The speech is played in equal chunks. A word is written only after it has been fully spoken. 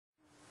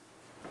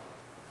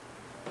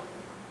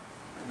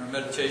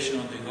meditation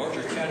on the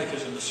Larger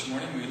Catechism this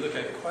morning, we look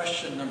at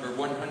question number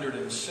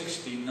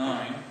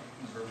 169,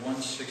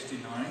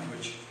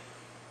 which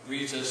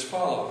reads as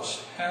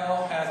follows: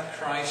 How hath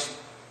Christ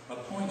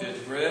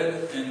appointed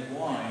bread and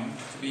wine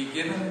to be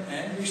given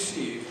and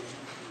received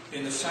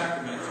in the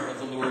sacrament of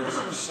the Lord's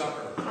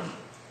Supper?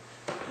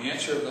 The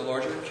answer of the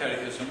Larger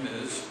Catechism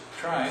is,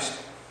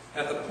 Christ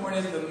hath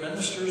appointed the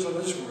ministers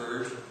of his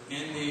word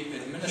in the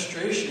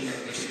administration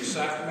of the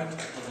sacrament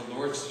of the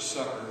Lord's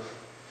Supper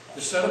to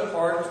set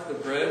apart the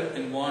bread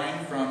and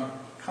wine from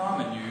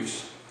common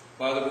use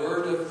by the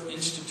word of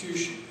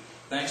institution,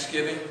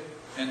 thanksgiving,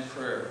 and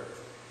prayer,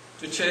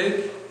 to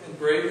take and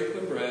break the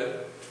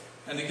bread,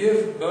 and to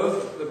give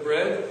both the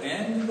bread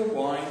and the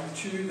wine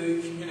to the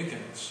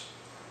communicants,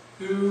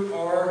 who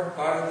are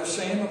by the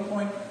same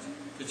appointment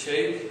to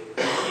take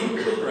and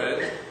eat the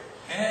bread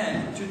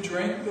and to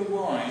drink the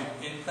wine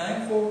in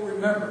thankful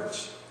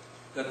remembrance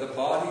that the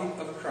body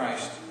of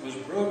Christ was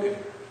broken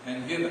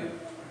and given,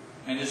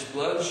 and his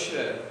blood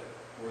shed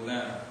for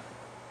them.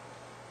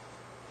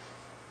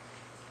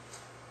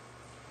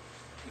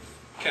 The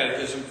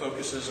Catechism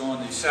focuses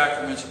on the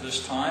sacraments of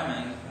this time,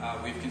 and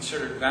we've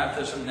considered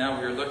baptism. Now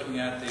we are looking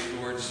at the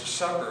Lord's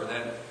Supper,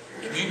 that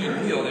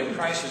communion meal that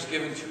Christ has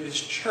given to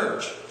his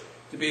church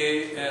to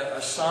be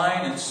a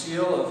sign and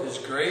seal of his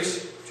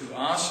grace to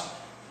us,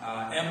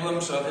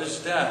 emblems of his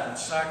death and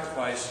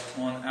sacrifice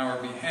on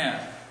our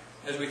behalf.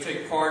 As we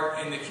take part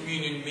in the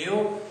communion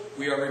meal,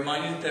 we are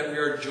reminded that we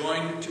are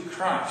joined to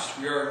Christ.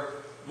 We are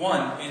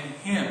one in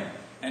him,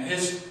 and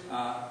his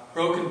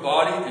broken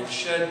body and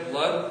shed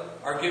blood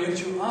are given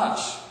to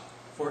us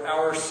for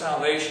our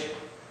salvation.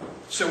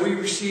 So we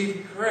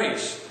receive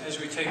grace as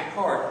we take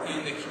part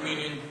in the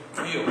communion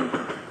meal.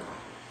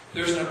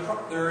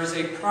 There is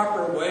a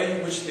proper way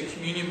in which the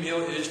communion meal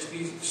is to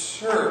be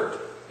served.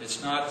 It's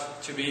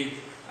not to be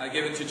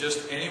given to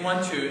just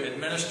anyone to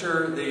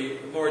administer the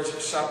Lord's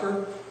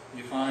Supper.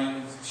 You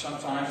find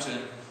sometimes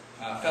in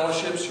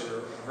fellowships or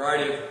a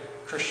variety of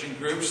Christian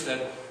groups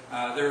that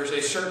there is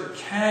a certain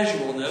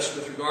casualness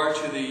with regard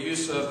to the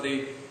use of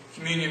the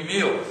communion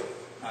meal.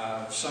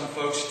 Some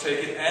folks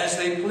take it as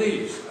they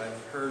please.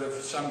 I've heard of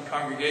some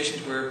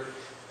congregations where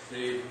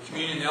the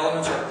communion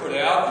elements are put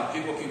out and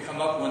people can come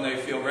up when they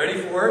feel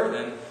ready for it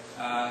and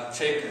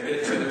take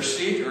it to their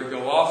seat or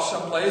go off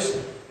someplace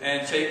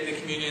and take the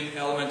communion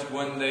element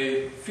when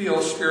they feel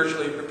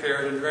spiritually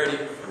prepared and ready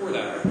for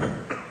that.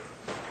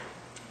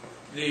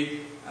 The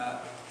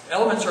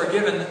elements are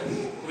given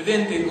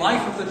within the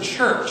life of the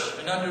church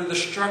and under the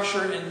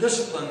structure and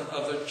discipline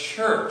of the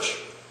church.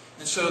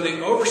 And so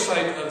the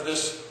oversight of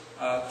this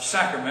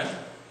sacrament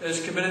is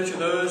committed to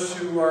those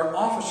who are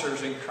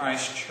officers in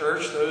Christ's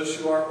church, those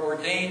who are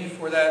ordained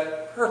for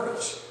that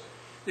purpose.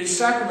 The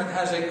sacrament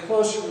has a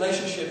close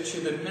relationship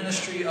to the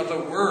ministry of the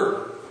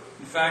Word.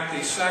 In fact,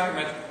 the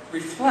sacrament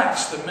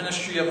reflects the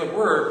ministry of the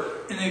Word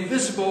in a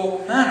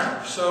visible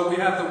manner. So we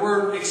have the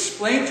Word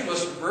explained to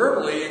us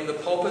verbally in the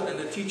pulpit and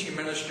the teaching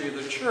ministry of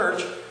the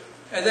church.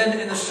 And then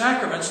in the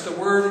sacraments, the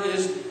Word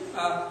is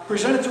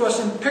presented to us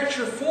in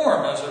picture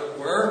form, as it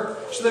were,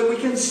 so that we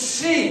can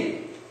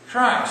see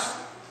Christ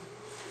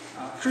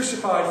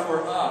crucified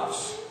for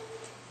us.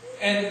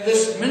 And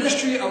this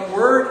ministry of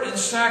Word and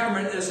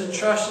sacrament is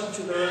entrusted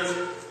to those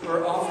who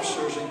are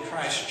officers in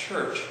Christ's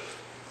church.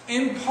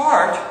 In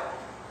part,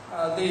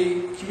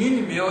 the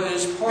communion meal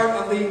is part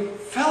of the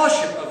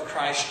fellowship of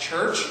Christ's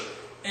church,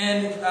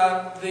 and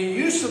the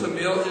use of the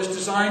meal is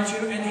designed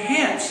to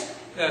enhance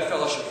that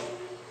fellowship.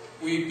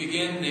 We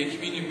begin the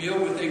communion meal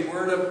with a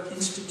word of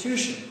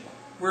institution,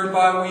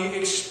 whereby we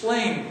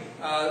explain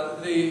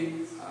the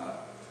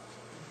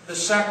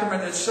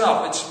sacrament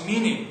itself, its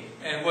meaning,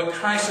 and what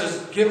Christ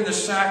has given the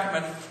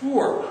sacrament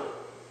for.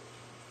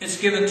 It's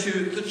given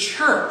to the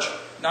church,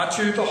 not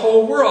to the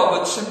whole world,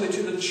 but simply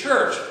to the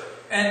church.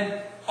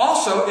 And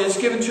also, it's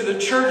given to the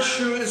church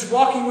who is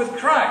walking with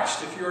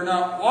Christ. If you're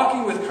not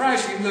walking with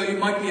Christ, even though you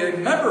might be a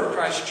member of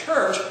Christ's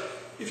church,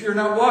 if you're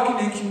not walking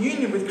in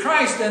communion with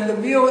Christ, then the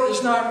meal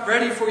is not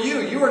ready for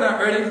you. You are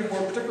not ready,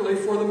 more particularly,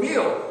 for the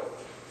meal.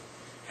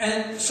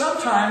 And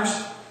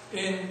sometimes,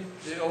 in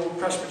the old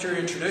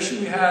Presbyterian tradition,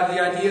 you have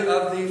the idea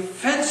of the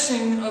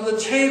fencing of the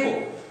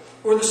table,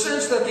 or the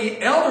sense that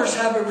the elders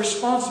have a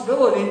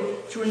responsibility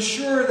to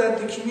ensure that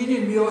the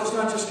communion meal is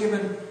not just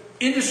given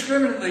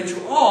indiscriminately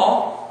to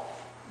all,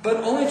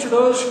 but only to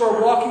those who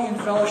are walking in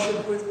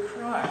fellowship with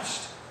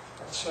Christ.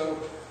 So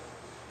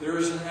there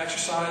is an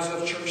exercise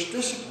of church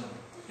discipline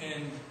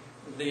in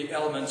the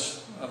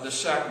elements of the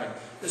sacrament.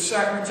 The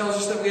sacrament tells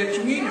us that we have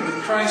communion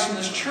with Christ in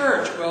His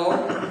church. Well,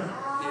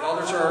 the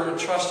elders are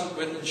entrusted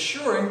with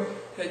ensuring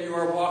that you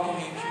are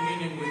walking in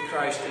communion with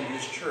Christ in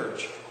His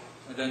church,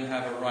 and then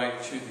have a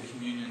right to the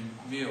communion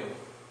meal.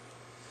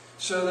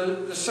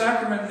 So the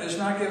sacrament is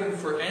not given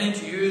for any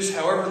to use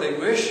however they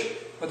wish,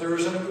 but there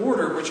is an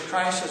order which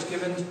Christ has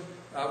given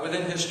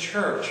within His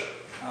church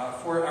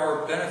for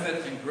our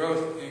benefit and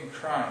growth in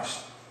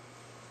Christ.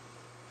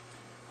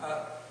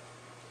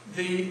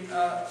 The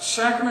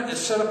sacrament is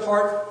set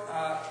apart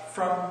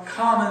from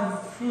common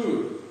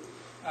food.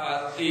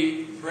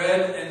 the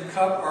bread and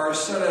cup are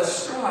set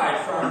aside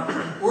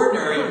from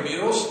ordinary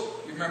meals.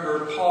 You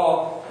remember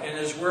Paul, in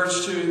his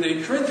words to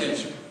the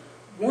Corinthians,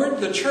 warned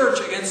the church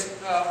against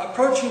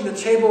approaching the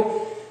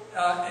table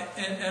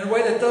in a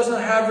way that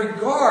doesn't have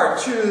regard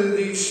to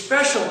the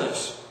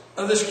specialness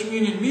of this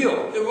communion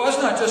meal. It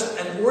was not just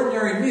an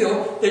ordinary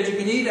meal that you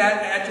can eat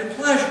at your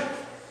pleasure.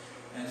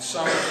 And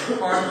some in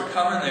Corinth were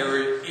coming, they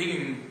were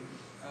eating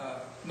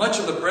much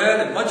of the bread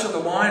and much of the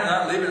wine and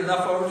not leaving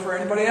enough over for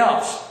anybody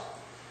else.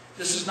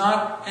 This is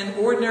not an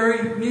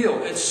ordinary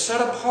meal. It's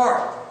set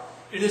apart.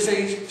 It is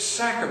a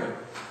sacrament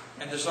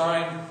and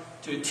designed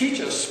to teach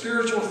us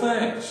spiritual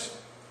things.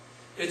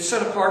 It's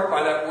set apart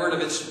by that word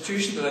of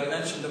institution that I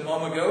mentioned a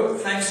moment ago,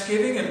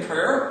 thanksgiving and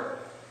prayer.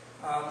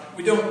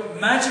 We don't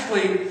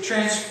magically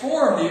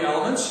transform the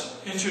elements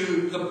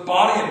into the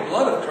body and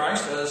blood of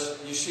Christ, as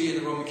you see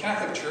in the Roman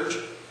Catholic Church,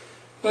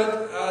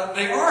 but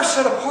they are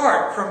set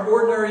apart from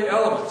ordinary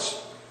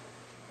elements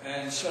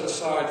and set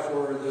aside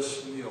for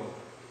this meal.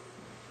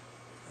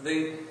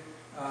 The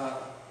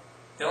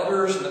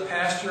elders and the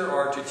pastor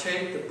are to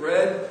take the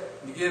bread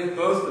and to give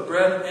both the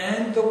bread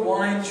and the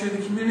wine to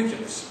the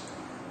communicants.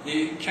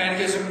 The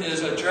Catechism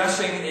is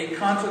addressing a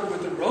conflict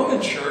with the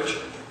Roman Church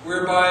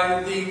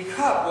whereby the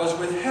cup was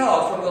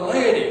withheld from the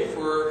laity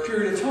for a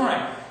period of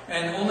time,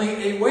 and only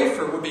a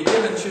wafer would be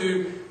given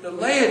to the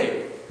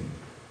laity.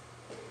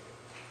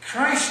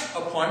 Christ's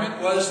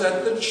appointment was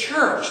that the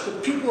church, the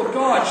people of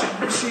God, should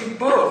receive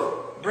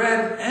both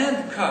bread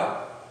and cup.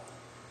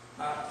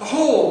 The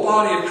whole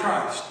body of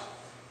Christ.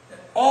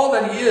 All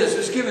that He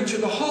is given to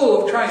the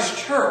whole of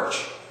Christ's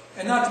church,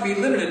 and not to be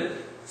limited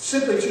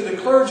simply to the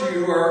clergy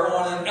who are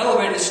on an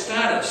elevated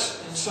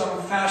status in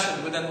some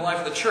fashion within the life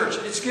of the church.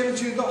 It's given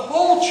to the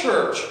whole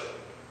church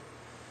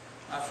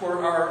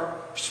for our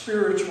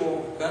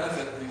spiritual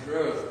benefit and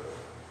growth.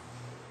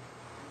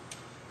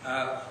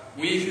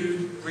 We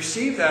who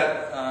receive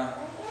that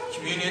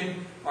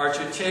communion are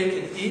to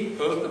take and eat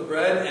both the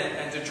bread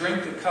and to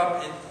drink the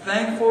cup in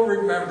thankful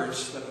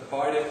remembrance that the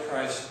body of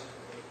Christ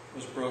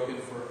was broken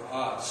for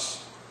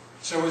us.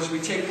 So as we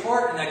take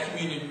part in that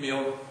communion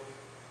meal,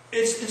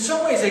 it's in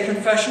some ways a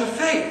confession of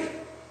faith,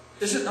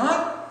 is it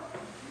not?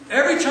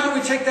 Every time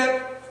we take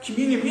that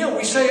communion meal,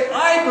 we say,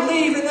 I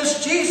believe in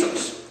this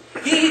Jesus.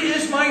 He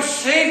is my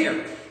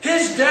Savior.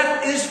 His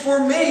death is for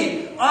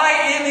me. I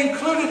am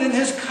included in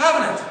His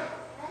covenant.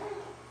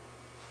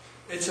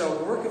 It's a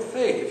work of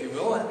faith, if you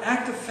will, an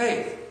act of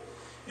faith,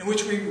 in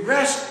which we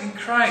rest in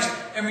Christ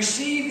and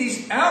receive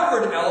these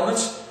outward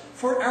elements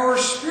for our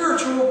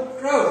spiritual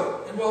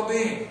growth and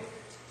well-being.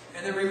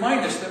 And they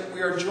remind us that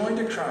we are joined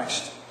to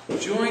Christ,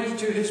 joined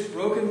to His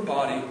broken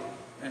body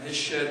and His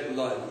shed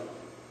blood.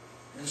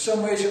 In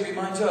some ways it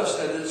reminds us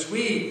that as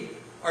we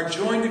are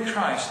joined to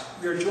Christ,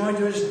 we are joined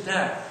to His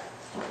death.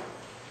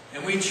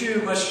 And we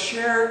too must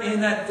share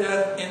in that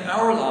death in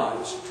our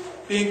lives,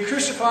 being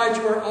crucified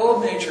to our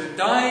old nature,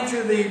 dying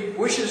to the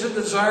wishes and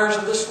desires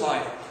of this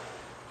life,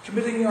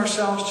 committing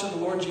ourselves to the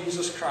Lord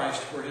Jesus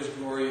Christ for His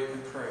glory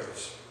and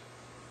praise.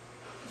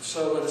 And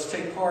so let us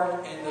take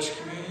part in this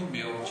communion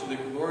meal to the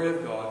glory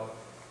of God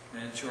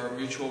and to our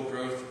mutual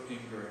growth in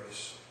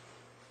grace.